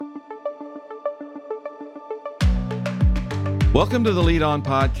Welcome to the Lead On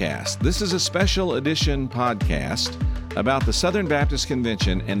Podcast. This is a special edition podcast about the Southern Baptist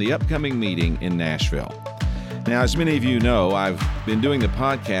Convention and the upcoming meeting in Nashville. Now, as many of you know, I've been doing the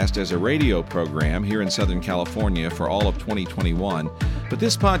podcast as a radio program here in Southern California for all of 2021, but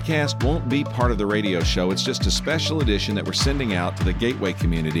this podcast won't be part of the radio show. It's just a special edition that we're sending out to the Gateway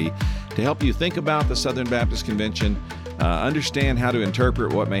community to help you think about the Southern Baptist Convention, understand how to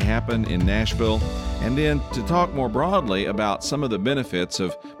interpret what may happen in Nashville, and then to talk more broadly about some of the benefits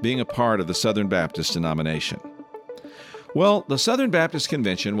of being a part of the Southern Baptist denomination. Well, the Southern Baptist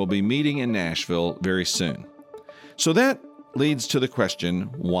Convention will be meeting in Nashville very soon. So that leads to the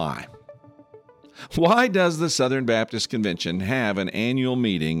question, why? Why does the Southern Baptist Convention have an annual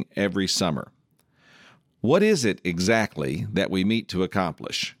meeting every summer? What is it exactly that we meet to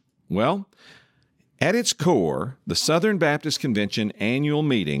accomplish? Well, at its core, the Southern Baptist Convention annual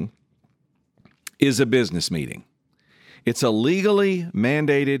meeting is a business meeting. It's a legally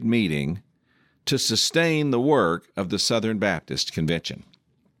mandated meeting to sustain the work of the Southern Baptist Convention.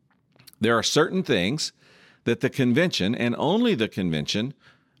 There are certain things that the convention, and only the convention,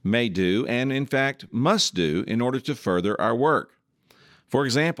 may do and, in fact, must do in order to further our work. For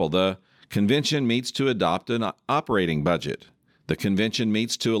example, the convention meets to adopt an operating budget. The convention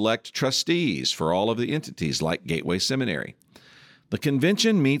meets to elect trustees for all of the entities like Gateway Seminary. The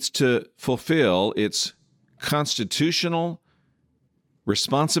convention meets to fulfill its constitutional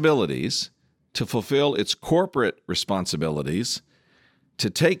responsibilities, to fulfill its corporate responsibilities, to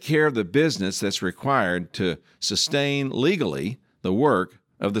take care of the business that's required to sustain legally the work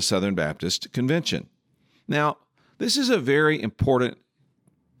of the Southern Baptist Convention. Now, this is a very important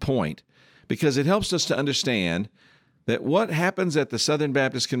point because it helps us to understand that what happens at the Southern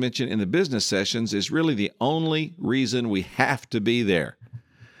Baptist Convention in the business sessions is really the only reason we have to be there.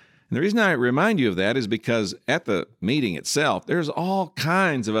 And the reason I remind you of that is because at the meeting itself, there's all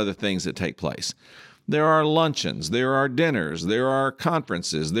kinds of other things that take place. There are luncheons, there are dinners, there are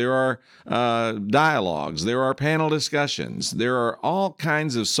conferences, there are dialogues, there are panel discussions, there are all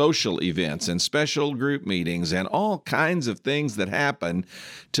kinds of social events and special group meetings and all kinds of things that happen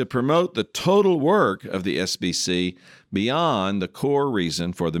to promote the total work of the SBC beyond the core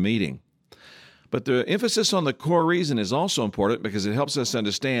reason for the meeting. But the emphasis on the core reason is also important because it helps us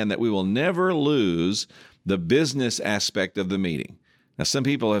understand that we will never lose the business aspect of the meeting. Now, some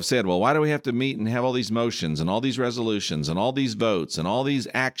people have said, well, why do we have to meet and have all these motions and all these resolutions and all these votes and all these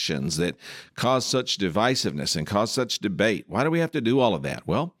actions that cause such divisiveness and cause such debate? Why do we have to do all of that?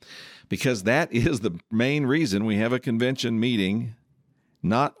 Well, because that is the main reason we have a convention meeting,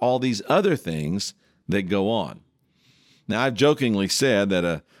 not all these other things that go on. Now, I've jokingly said that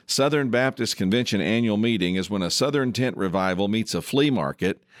a Southern Baptist Convention annual meeting is when a Southern tent revival meets a flea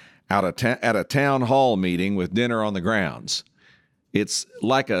market at a town hall meeting with dinner on the grounds. It's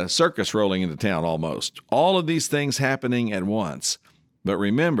like a circus rolling into town almost. All of these things happening at once. But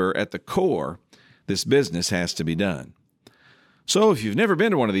remember, at the core, this business has to be done. So if you've never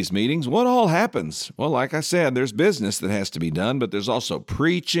been to one of these meetings, what all happens? Well, like I said, there's business that has to be done, but there's also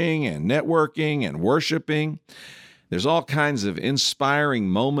preaching and networking and worshiping. There's all kinds of inspiring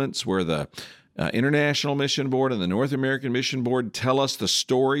moments where the International Mission Board and the North American Mission Board tell us the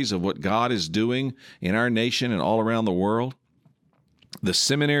stories of what God is doing in our nation and all around the world. The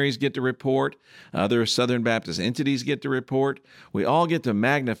seminaries get to report. Other Southern Baptist entities get to report. We all get to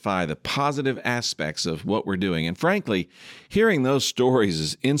magnify the positive aspects of what we're doing. And frankly, hearing those stories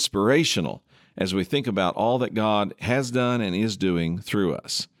is inspirational as we think about all that God has done and is doing through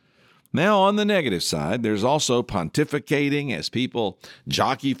us. Now, on the negative side, there's also pontificating as people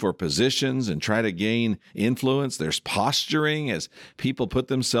jockey for positions and try to gain influence. There's posturing as people put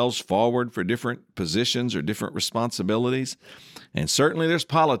themselves forward for different positions or different responsibilities. And certainly there's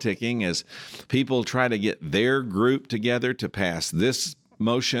politicking as people try to get their group together to pass this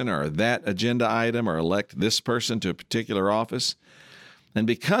motion or that agenda item or elect this person to a particular office. And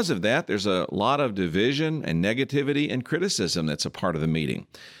because of that, there's a lot of division and negativity and criticism that's a part of the meeting.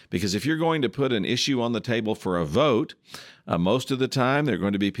 Because if you're going to put an issue on the table for a vote, most of the time there are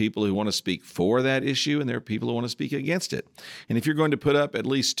going to be people who want to speak for that issue and there are people who want to speak against it. And if you're going to put up at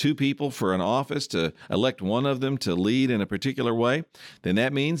least two people for an office to elect one of them to lead in a particular way, then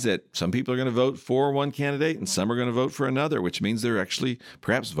that means that some people are going to vote for one candidate and some are going to vote for another, which means they're actually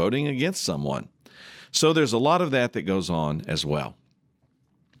perhaps voting against someone. So there's a lot of that goes on as well.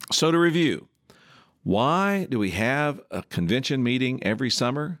 So to review, why do we have a convention meeting every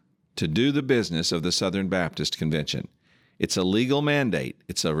summer? To do the business of the Southern Baptist Convention. It's a legal mandate.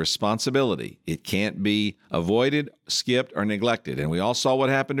 It's a responsibility. It can't be avoided, skipped, or neglected. And we all saw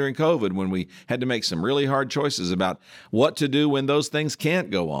what happened during COVID when we had to make some really hard choices about what to do when those things can't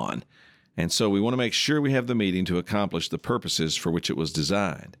go on. And so we want to make sure we have the meeting to accomplish the purposes for which it was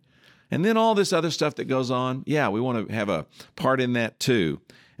designed. And then all this other stuff that goes on, we want to have a part in that too.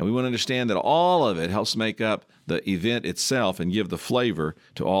 And we want to understand that all of it helps make up the event itself and give the flavor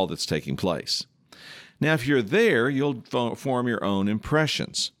to all that's taking place. Now, if you're there, you'll form your own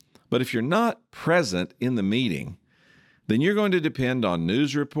impressions. But if you're not present in the meeting, then you're going to depend on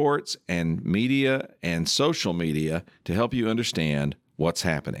news reports and media and social media to help you understand what's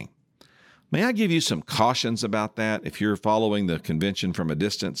happening. May I give you some cautions about that if you're following the convention from a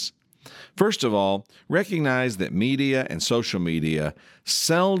distance? First of all, recognize that media and social media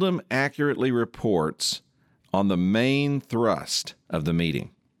seldom accurately reports on the main thrust of the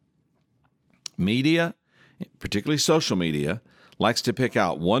meeting. Media, particularly social media, likes to pick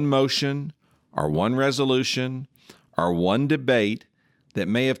out one motion or one resolution or one debate that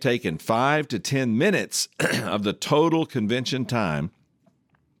may have taken 5 to 10 minutes of the total convention time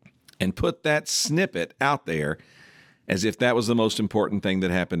and put that snippet out there as if that was the most important thing that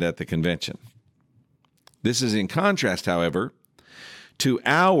happened at the convention. This is in contrast, however, to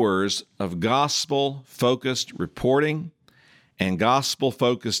hours of gospel-focused reporting and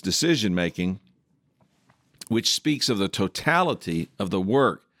gospel-focused decision-making, which speaks of the totality of the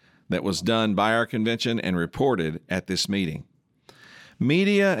work that was done by our convention and reported at this meeting.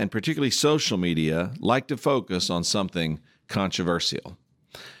 Media, and particularly social media, like to focus on something controversial.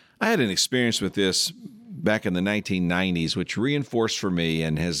 I had an experience with this back in the 1990s, which reinforced for me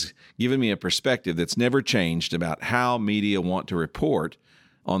and has given me a perspective that's never changed about how media want to report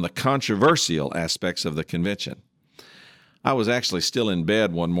on the controversial aspects of the convention. I was actually still in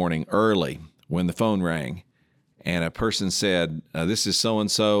bed one morning early when the phone rang, and a person said, "This is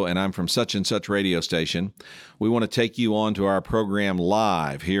so-and-so, and I'm from such and such radio station. We want to take you on to our program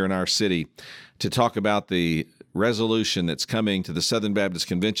live here in our city to talk about the resolution that's coming to the Southern Baptist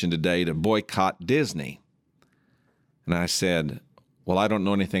Convention today to boycott Disney." And I said, "Well, I don't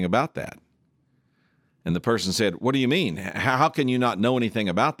know anything about that." And the person said, "What do you mean? How can you not know anything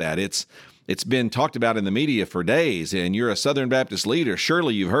about that? It's been talked about in the media for days, and you're a Southern Baptist leader.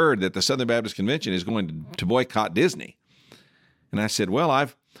 Surely you've heard that the Southern Baptist Convention is going to boycott Disney." And I said, "Well,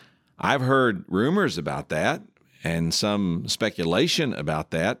 I've heard rumors about that and some speculation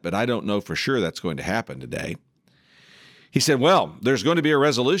about that, but I don't know for sure that's going to happen today." He said, "Well, there's going to be a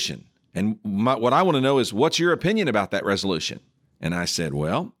resolution, and what I want to know is, what's your opinion about that resolution?" And I said,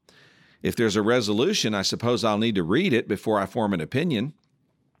 "Well, if there's a resolution, I suppose I'll need to read it before I form an opinion.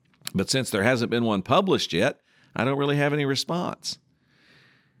 But since there hasn't been one published yet, I don't really have any response."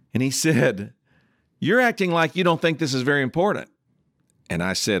 And he said, "You're acting like you don't think this is very important." And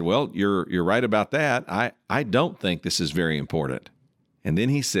I said, "Well, you're right about that. I don't think this is very important." And then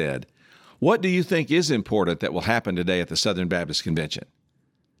he said, "What do you think is important that will happen today at the Southern Baptist Convention?"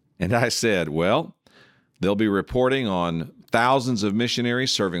 And I said, "Well, they'll be reporting on thousands of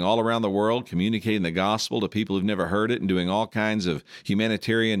missionaries serving all around the world, communicating the gospel to people who've never heard it and doing all kinds of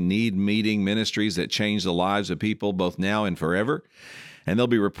humanitarian need-meeting ministries that change the lives of people both now and forever. And there'll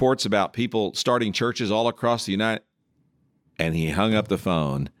be reports about people starting churches all across the United..." And he hung up the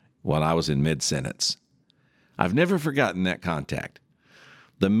phone while I was in mid-sentence. I've never forgotten that contact.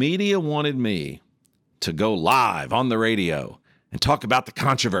 The media wanted me to go live on the radio and talk about the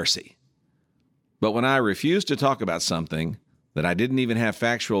controversy. But when I refused to talk about something that I didn't even have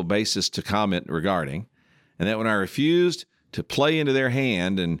factual basis to comment regarding, and that when I refused to play into their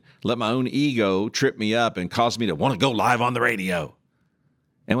hand and let my own ego trip me up and cause me to want to go live on the radio,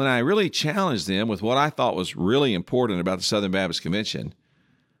 and when I really challenged them with what I thought was really important about the Southern Baptist Convention,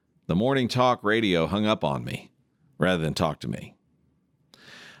 the morning talk radio hung up on me rather than talk to me.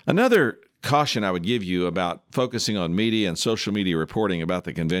 Another caution I would give you about focusing on media and social media reporting about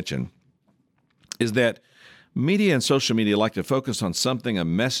the convention is that media and social media like to focus on something a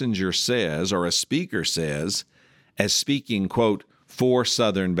messenger says or a speaker says as speaking, quote, for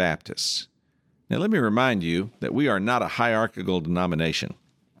Southern Baptists. Now, let me remind you that we are not a hierarchical denomination.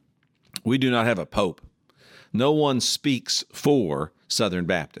 We do not have a pope. No one speaks for Southern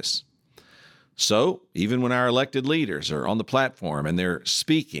Baptists. So even when our elected leaders are on the platform and they're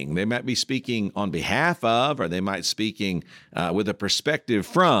speaking, they might be speaking on behalf of, or they might be speaking with a perspective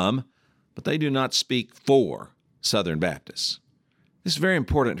from, but they do not speak for Southern Baptists. This is very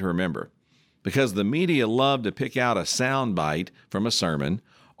important to remember because the media love to pick out a soundbite from a sermon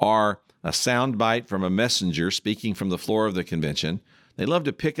or a soundbite from a messenger speaking from the floor of the convention. They love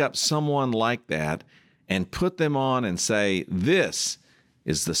to pick up someone like that and put them on and say, this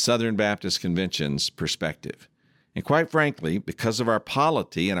is the Southern Baptist Convention's perspective. And quite frankly, because of our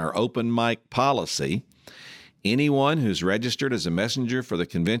polity and our open mic policy, anyone who's registered as a messenger for the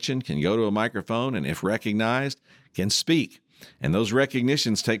convention can go to a microphone and, if recognized, can speak. And those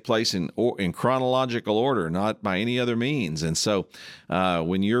recognitions take place in chronological order, not by any other means. And so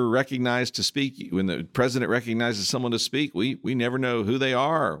when you're recognized to speak, when the president recognizes someone to speak, we never know who they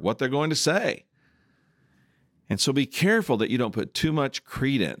are, what they're going to say. And so be careful that you don't put too much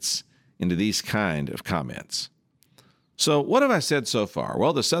credence into these kind of comments. So what have I said so far?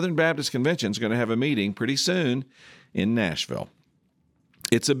 Well, the Southern Baptist Convention is going to have a meeting pretty soon in Nashville.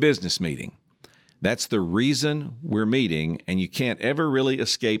 It's a business meeting. That's the reason we're meeting, and you can't ever really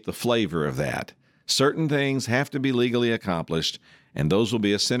escape the flavor of that. Certain things have to be legally accomplished, and those will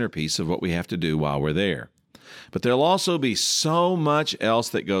be a centerpiece of what we have to do while we're there. But there'll also be so much else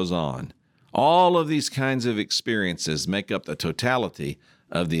that goes on. All of these kinds of experiences make up the totality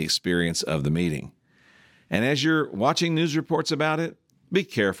of the experience of the meeting. And as you're watching news reports about it, be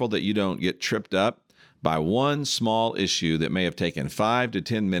careful that you don't get tripped up by one small issue that may have taken 5 to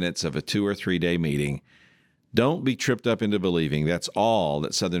 10 minutes of a 2 or 3 day meeting. Don't be tripped up into believing that's all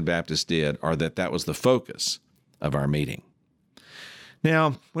that Southern Baptists did, or that was the focus of our meeting.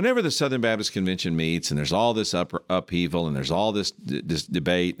 Now, whenever the Southern Baptist Convention meets and there's all this upheaval and there's all this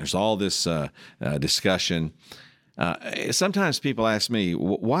debate, there's all this discussion, sometimes people ask me,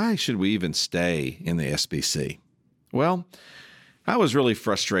 why should we even stay in the SBC? Well, I was really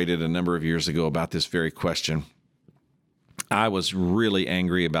frustrated a number of years ago about this very question. I was really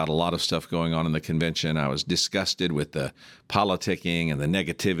angry about a lot of stuff going on in the convention. I was disgusted with the politicking and the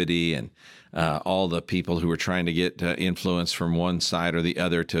negativity and all the people who were trying to get influence from one side or the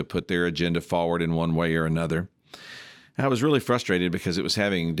other to put their agenda forward in one way or another. I was really frustrated because it was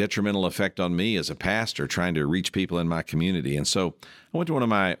having detrimental effect on me as a pastor trying to reach people in my community. And so I went to one of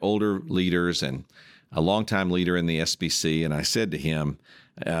my older leaders and a longtime leader in the SBC, and I said to him,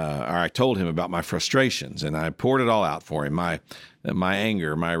 or I told him about my frustrations, and I poured it all out for him, my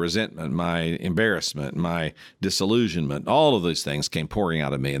anger, my resentment, my embarrassment, my disillusionment, all of those things came pouring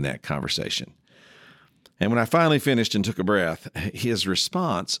out of me in that conversation. And when I finally finished and took a breath, his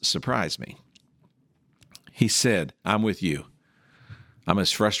response surprised me. He said, "I'm with you. I'm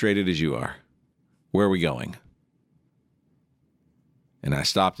as frustrated as you are. Where are we going?" And I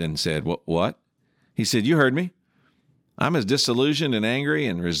stopped and said, What? He said, "You heard me. I'm as disillusioned and angry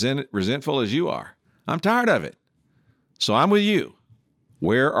and resentful as you are. I'm tired of it. So I'm with you.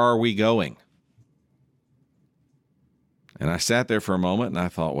 Where are we going?" And I sat there for a moment and I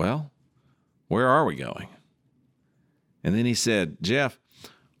thought, well, where are we going? And then he said, "Jeff,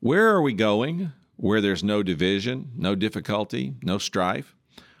 where are we going where there's no division, no difficulty, no strife?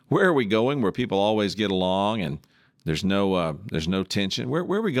 Where are we going where people always get along and there's no tension? Where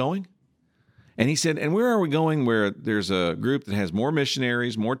are we going?" And he said, "And where are we going where there's a group that has more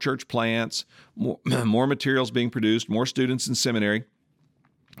missionaries, more church plants, more materials being produced, more students in seminary?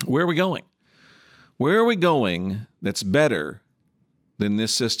 Where are we going? Where are we going that's better than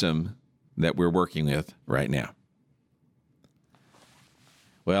this system that we're working with right now?"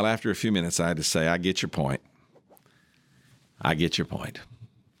 Well, after a few minutes, I had to say, I get your point. I get your point.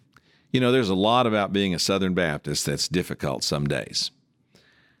 You know, there's a lot about being a Southern Baptist that's difficult some days.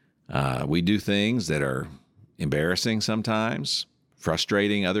 We do things that are embarrassing sometimes,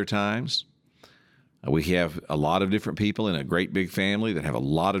 frustrating other times. We have a lot of different people in a great big family that have a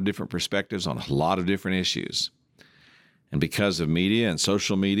lot of different perspectives on a lot of different issues. And because of media and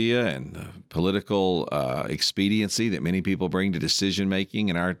social media and the political expediency that many people bring to decision-making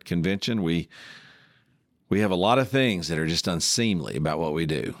in our convention, we have a lot of things that are just unseemly about what we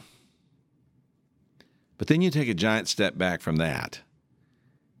do. But then you take a giant step back from that,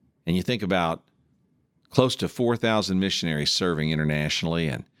 and you think about close to 4,000 missionaries serving internationally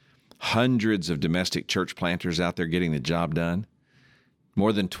and hundreds of domestic church planters out there getting the job done,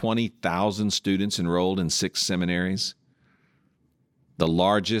 more than 20,000 students enrolled in 6 seminaries, the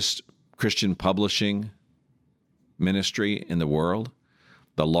largest Christian publishing ministry in the world,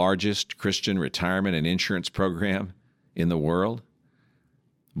 the largest Christian retirement and insurance program in the world,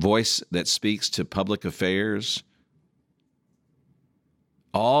 voice that speaks to public affairs,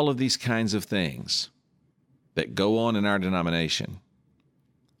 all of these kinds of things that go on in our denomination,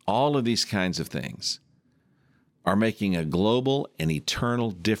 all of these kinds of things are making a global and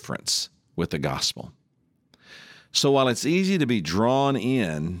eternal difference with the gospel. So while it's easy to be drawn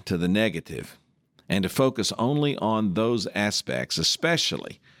in to the negative and to focus only on those aspects,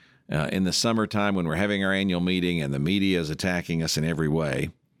 especially in the summertime when we're having our annual meeting and the media is attacking us in every way,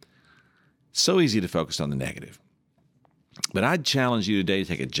 So easy to focus on the negative. But I'd challenge you today to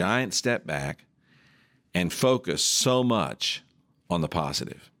take a giant step back and focus so much on the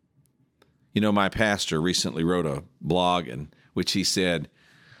positive. You know, my pastor recently wrote a blog in which he said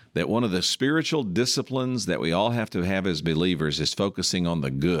that one of the spiritual disciplines that we all have to have as believers is focusing on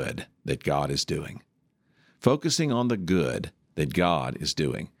the good that God is doing. Focusing on the good that God is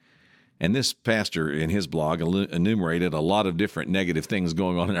doing. And this pastor in his blog enumerated a lot of different negative things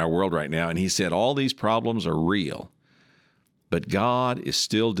going on in our world right now, and he said all these problems are real, but God is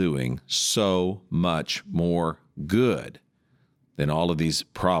still doing so much more good than all of these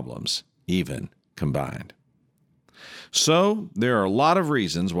problems, even combined. So there are a lot of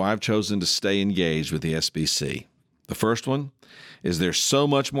reasons why I've chosen to stay engaged with the SBC. The first one is there's so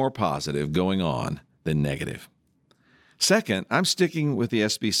much more positive going on than negative. Second, I'm sticking with the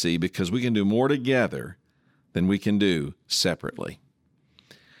SBC because we can do more together than we can do separately.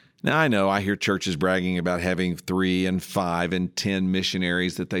 Now, I know I hear churches bragging about having 3 and 5 and 10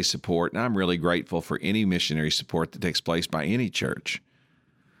 missionaries that they support, and I'm really grateful for any missionary support that takes place by any church.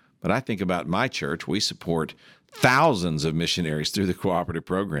 But I think about my church. We support thousands of missionaries through the cooperative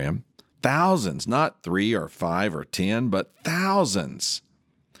program. Thousands, not 3 or 5 or 10, but thousands.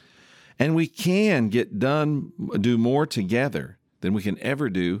 And we can do more together than we can ever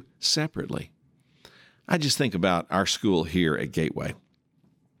do separately. I just think about our school here at Gateway.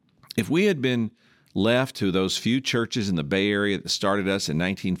 If we had been left to those few churches in the Bay Area that started us in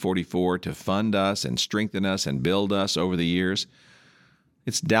 1944 to fund us and strengthen us and build us over the years,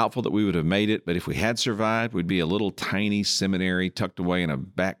 it's doubtful that we would have made it, but if we had survived, we'd be a little tiny seminary tucked away in a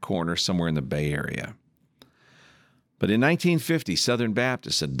back corner somewhere in the Bay Area. But in 1950, Southern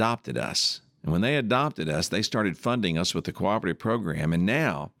Baptists adopted us. And when they adopted us, they started funding us with the cooperative program. And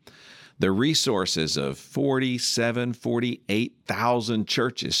now the resources of 48,000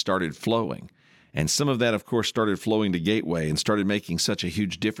 churches started flowing. And some of that, of course, started flowing to Gateway and started making such a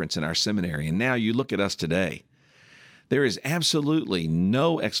huge difference in our seminary. And now you look at us today. There is absolutely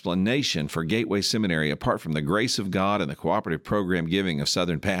no explanation for Gateway Seminary apart from the grace of God and the cooperative program giving of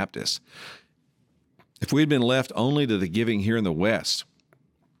Southern Baptists. If we had been left only to the giving here in the West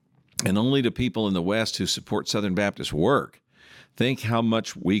and only to people in the West who support Southern Baptist work, think how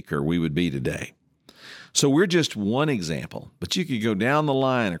much weaker we would be today. So we're just one example, but you could go down the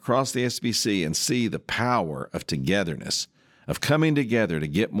line across the SBC and see the power of togetherness, of coming together to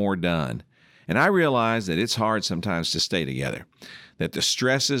get more done. And I realize that it's hard sometimes to stay together, that the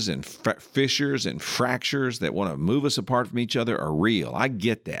stresses and fissures and fractures that want to move us apart from each other are real. I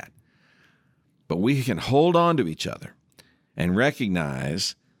get that. But we can hold on to each other and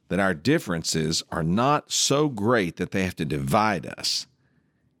recognize that our differences are not so great that they have to divide us,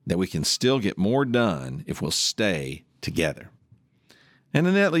 that we can still get more done if we'll stay together. And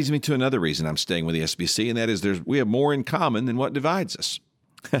then that leads me to another reason I'm staying with the SBC, and that is we have more in common than what divides us.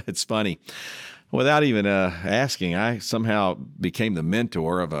 It's funny. Without even asking, I somehow became the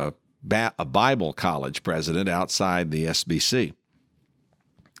mentor of a Bible college president outside the SBC.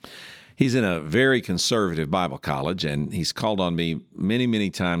 He's in a very conservative Bible college, and he's called on me many, many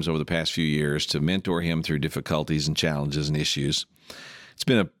times over the past few years to mentor him through difficulties and challenges and issues. It's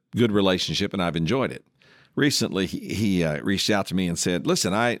been a good relationship, and I've enjoyed it. Recently, he reached out to me and said,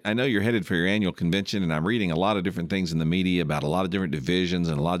 listen, I know you're headed for your annual convention, and I'm reading a lot of different things in the media about a lot of different divisions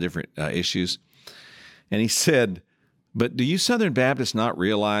and a lot of different issues. And he said, but do you Southern Baptists not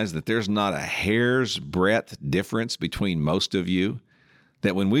realize that there's not a hair's breadth difference between most of you?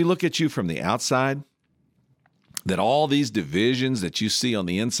 That when we look at you from the outside, that all these divisions that you see on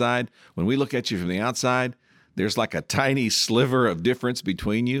the inside, when we look at you from the outside, there's like a tiny sliver of difference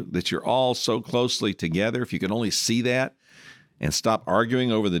between you, that you're all so closely together. If you can only see that and stop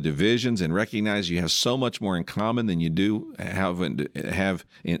arguing over the divisions and recognize you have so much more in common than you do have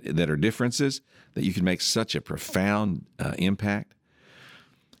that are differences, that you can make such a profound impact.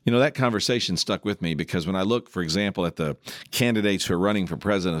 You know, that conversation stuck with me because when I look, for example, at the candidates who are running for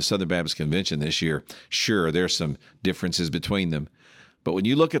president of Southern Baptist Convention this year, sure, there's some differences between them. But when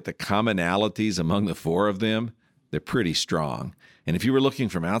you look at the commonalities among the 4 of them, they're pretty strong. And if you were looking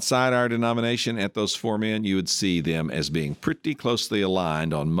from outside our denomination at those 4 men, you would see them as being pretty closely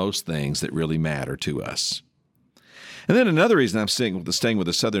aligned on most things that really matter to us. And then another reason I'm staying with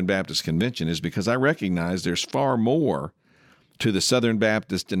the Southern Baptist Convention is because I recognize there's far more to the Southern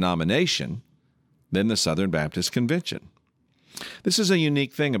Baptist denomination than the Southern Baptist Convention. This is a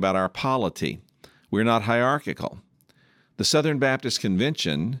unique thing about our polity. We're not hierarchical. The Southern Baptist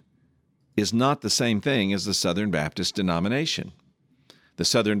Convention is not the same thing as the Southern Baptist denomination. The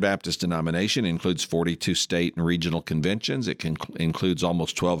Southern Baptist denomination includes 42 state and regional conventions. It includes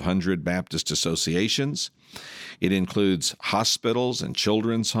almost 1,200 Baptist associations. It includes hospitals and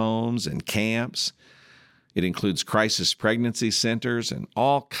children's homes and camps. It includes crisis pregnancy centers and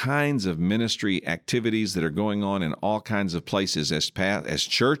all kinds of ministry activities that are going on in all kinds of places as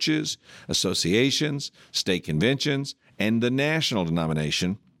churches, associations, state conventions, and the national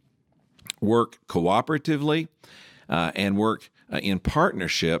denomination work cooperatively and work in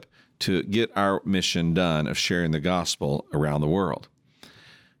partnership to get our mission done of sharing the gospel around the world.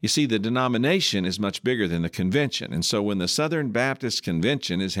 You see, the denomination is much bigger than the convention, and so when the Southern Baptist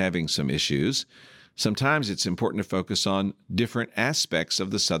Convention is having some issues, sometimes it's important to focus on different aspects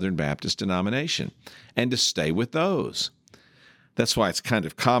of the Southern Baptist denomination and to stay with those. That's why it's kind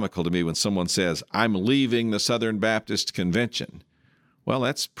of comical to me when someone says, "I'm leaving the Southern Baptist Convention." Well,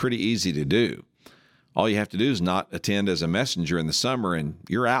 that's pretty easy to do. All you have to do is not attend as a messenger in the summer and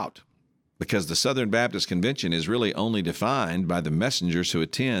you're out, because the Southern Baptist Convention is really only defined by the messengers who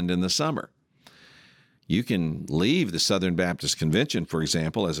attend in the summer. You can leave the Southern Baptist Convention, for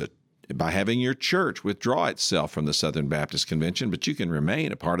example, by having your church withdraw itself from the Southern Baptist Convention, but you can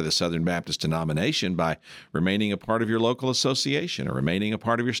remain a part of the Southern Baptist denomination by remaining a part of your local association or remaining a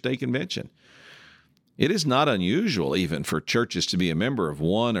part of your state convention. It is not unusual even for churches to be a member of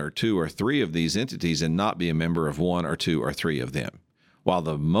one or two or three of these entities and not be a member of one or two or three of them. While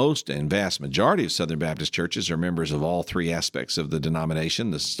the most and vast majority of Southern Baptist churches are members of all three aspects of the denomination,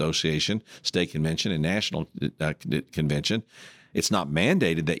 the association, state convention, and national convention, it's not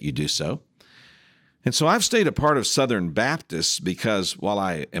mandated that you do so. And so I've stayed a part of Southern Baptists because while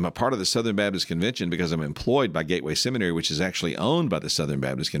I am a part of the Southern Baptist Convention because I'm employed by Gateway Seminary, which is actually owned by the Southern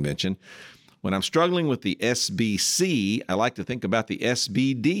Baptist Convention, when I'm struggling with the SBC, I like to think about the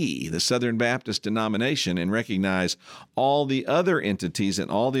SBD, the Southern Baptist denomination, and recognize all the other entities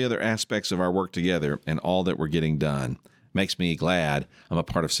and all the other aspects of our work together and all that we're getting done. Makes me glad I'm a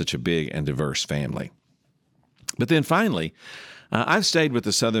part of such a big and diverse family. But then finally, I've stayed with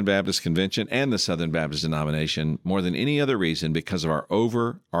the Southern Baptist Convention and the Southern Baptist denomination more than any other reason because of our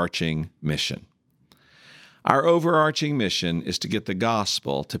overarching mission. Our overarching mission is to get the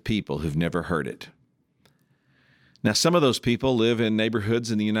gospel to people who've never heard it. Now, some of those people live in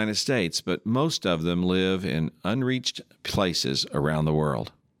neighborhoods in the United States, but most of them live in unreached places around the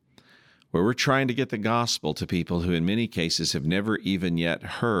world, where we're trying to get the gospel to people who in many cases have never even yet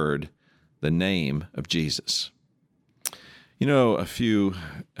heard the name of Jesus. You know, a few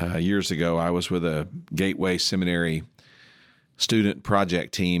years ago, I was with a Gateway Seminary student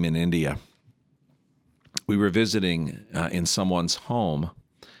project team in India. We were visiting in someone's home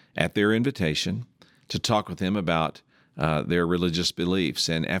at their invitation to talk with them about their religious beliefs.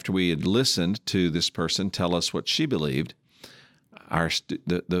 And after we had listened to this person tell us what she believed,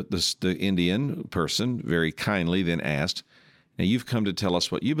 the Indian person very kindly then asked, "Now you've come to tell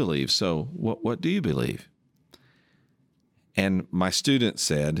us what you believe, so what do you believe?" And my student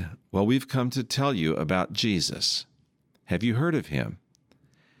said, "Well, we've come to tell you about Jesus. Have you heard of him?"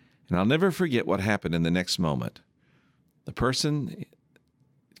 And I'll never forget what happened in the next moment. The person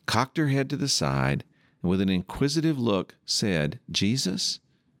cocked her head to the side and with an inquisitive look said, "Jesus?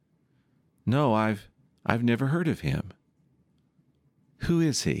 No, I've never heard of him. Who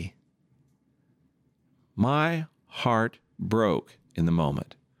is he?" My heart broke in the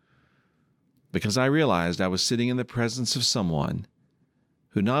moment because I realized I was sitting in the presence of someone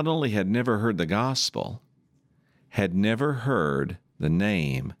who not only had never heard the gospel, had never heard the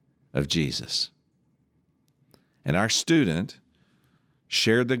name of Jesus. And our student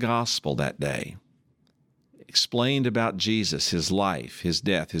shared the gospel that day, explained about Jesus, his life, his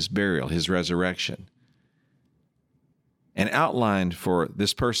death, his burial, his resurrection, and outlined for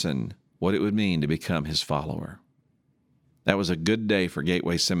this person what it would mean to become his follower. That was a good day for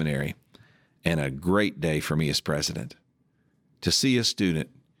Gateway Seminary and a great day for me as president, to see a student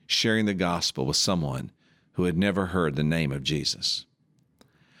sharing the gospel with someone who had never heard the name of Jesus.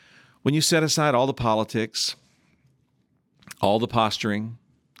 When you set aside all the politics, all the posturing,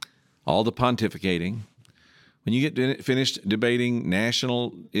 all the pontificating, when you get finished debating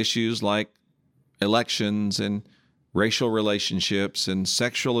national issues like elections and racial relationships and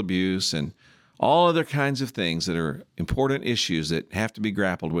sexual abuse and all other kinds of things that are important issues that have to be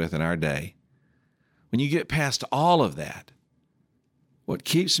grappled with in our day, when you get past all of that, what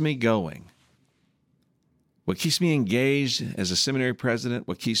keeps me going, what keeps me engaged as a seminary president,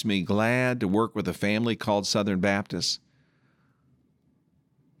 what keeps me glad to work with a family called Southern Baptists,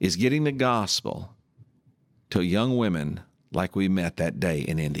 is getting the gospel to young women like we met that day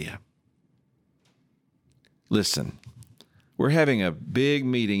in India. Listen, We're having a big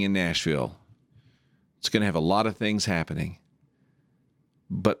meeting in Nashville. It's going to have a lot of things happening.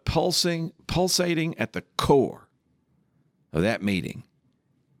 But pulsating at the core of that meeting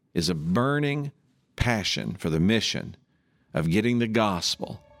is a burning passion for the mission of getting the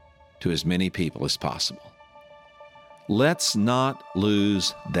gospel to as many people as possible. Let's not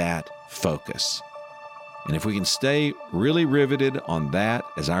lose that focus. And if we can stay really riveted on that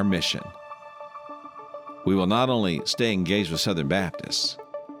as our mission, we will not only stay engaged with Southern Baptists,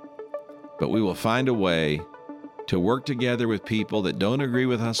 but we will find a way to work together with people that don't agree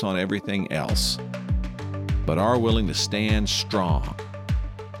with us on everything else, but are willing to stand strong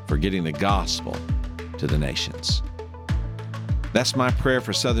for getting the gospel to the nations. That's my prayer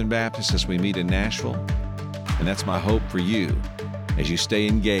for Southern Baptists as we meet in Nashville, and that's my hope for you as you stay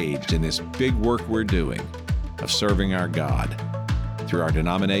engaged in this big work we're doing of serving our God through our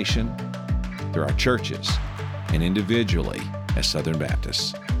denomination, through our churches, and individually as Southern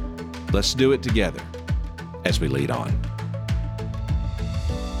Baptists. Let's do it together as we lead on.